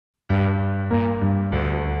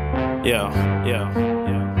Yeah.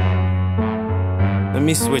 Let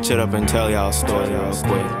me switch it up and tell y'all a story real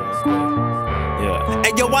quick. Yeah.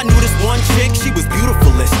 Hey yo, I knew this one chick, she was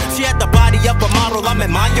beautifulest. She had the body of a model, I'm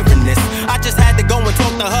admiring this. I just had to go and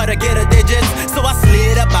talk to her to get her digits. So I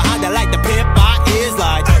slid up behind her like the pimp I is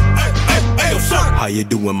like, hey, yo, sir. How you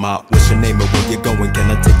doing, ma? What's your name and where you going? Can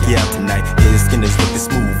I take you out tonight? Yeah, your skin is looking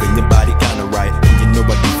smooth and your body kinda right. And you know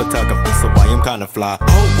I do photography, so I am kinda fly.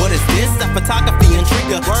 Oh, what is this? That photography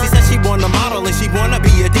intriguer. She said she wanna model and she wanna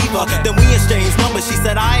be a diva. Then we exchanged numbers, she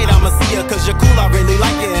said, alright, I'ma see ya, cause you're cool, I really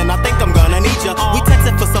like it, and I think I'm gonna need ya. We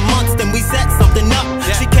texted for some months, then we set something up.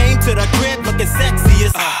 She came to the crib looking sexy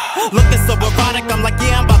as looking so erotic, I'm like,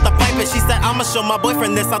 yeah, I'm about to pipe it. She said, I'ma show my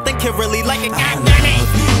boyfriend this, I think he'll really like it. God damn it!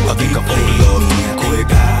 I think I fall in love too quick.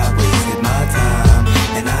 I wasted my time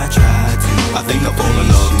and I tried to. I think I fall in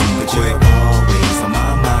love too quick. Always on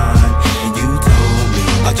my mind, and you told me.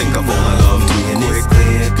 I think I fall in love too quick. And it's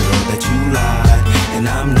clear, girl, that you lied, and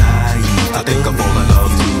I'm naive. I think I fall in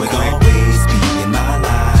love too quick. Always be in my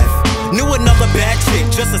life. Knew another bad chick,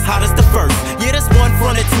 just as hot as the first. Yeah, this one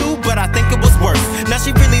fronted too, but I think it was worse. Now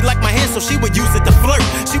she really liked my hair, so she would use it to flirt.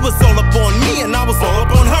 She was all up on me, and I was all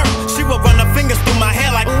up on her. She would run her fingers through my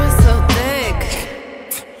hair like, ooh, it's so thick.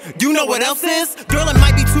 You know what else is? Girl, it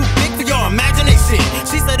might be too big for your imagination.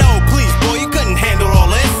 She said, oh, please, boy, you couldn't handle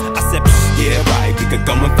all this. I said, yeah, right, we could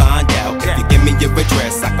go and find out. If you give me your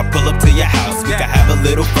address, I can pull up to your house. We could have a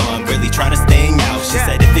little fun, really try to stay out. She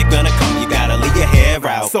said, if you're gonna come, you gotta leave your hair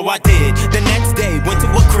out. So I did. The next day, went to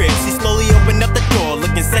her crib. She slowly opened up the door,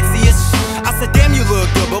 looking sexy as I said, damn, you look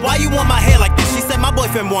good, but why you want my hair like this? She said, my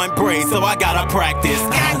boyfriend want braids, so I gotta practice.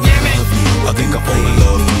 God damn it! I think I fall in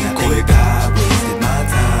love too quick. I wasted my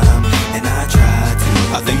time and I tried to.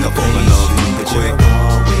 I think I fall in love too quick.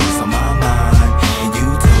 Always on my mind, and you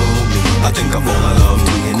told me. I think I fall in love too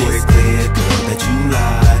quick. And it's clear, girl, that you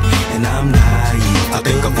lied, and I'm naive. I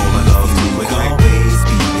think I fall in love too quick. Always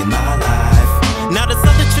be in my life. Now this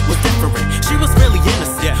other chick was different. She was really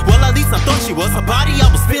innocent. Well, at least I thought she was. Her body, I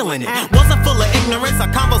was feeling it. Wasn't full of ignorance. Her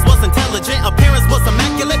combos was intelligent. Appearance was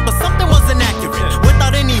immaculate, but something wasn't accurate.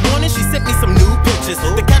 Without any warning, she sent me some new pictures.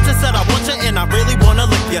 The caption said, I want you and I really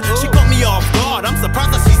wanna lick ya. She caught me off guard. I'm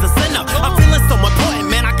surprised that she's a sinner. I'm feeling so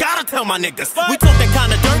important, man. I gotta tell my niggas. We talking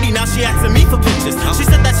kinda dirty. Now she asking me for pictures. She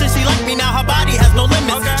said that since she liked me, now her body has no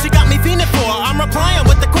limits. She got me feeling for her. I'm replying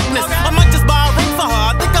with the quickness. I might just buy a ring for her.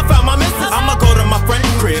 I think I found my missus. I'ma go to my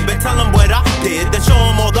friend's crib and tell him what I did, then show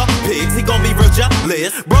him all the pigs. He gon' be real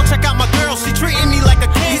jealous. Bro, check out my girl. She treating me like a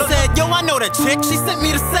king. He said, yo, I know that chick. She sent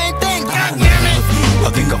me the same thing. God damn it! I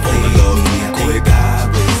think I fall in love too quick. I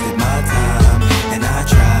wasted my time and I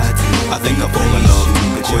tried to. I think I fall in love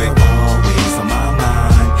too quick. Always on my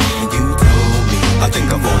mind, and you told me. I think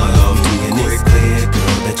I fall in love too quick. And it's clear,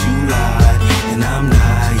 girl, that you lied, and I'm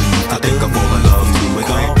naive. I think I fall in love too quick.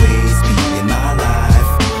 Always be in my life.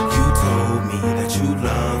 You told me that you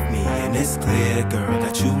love me, and it's clear, girl.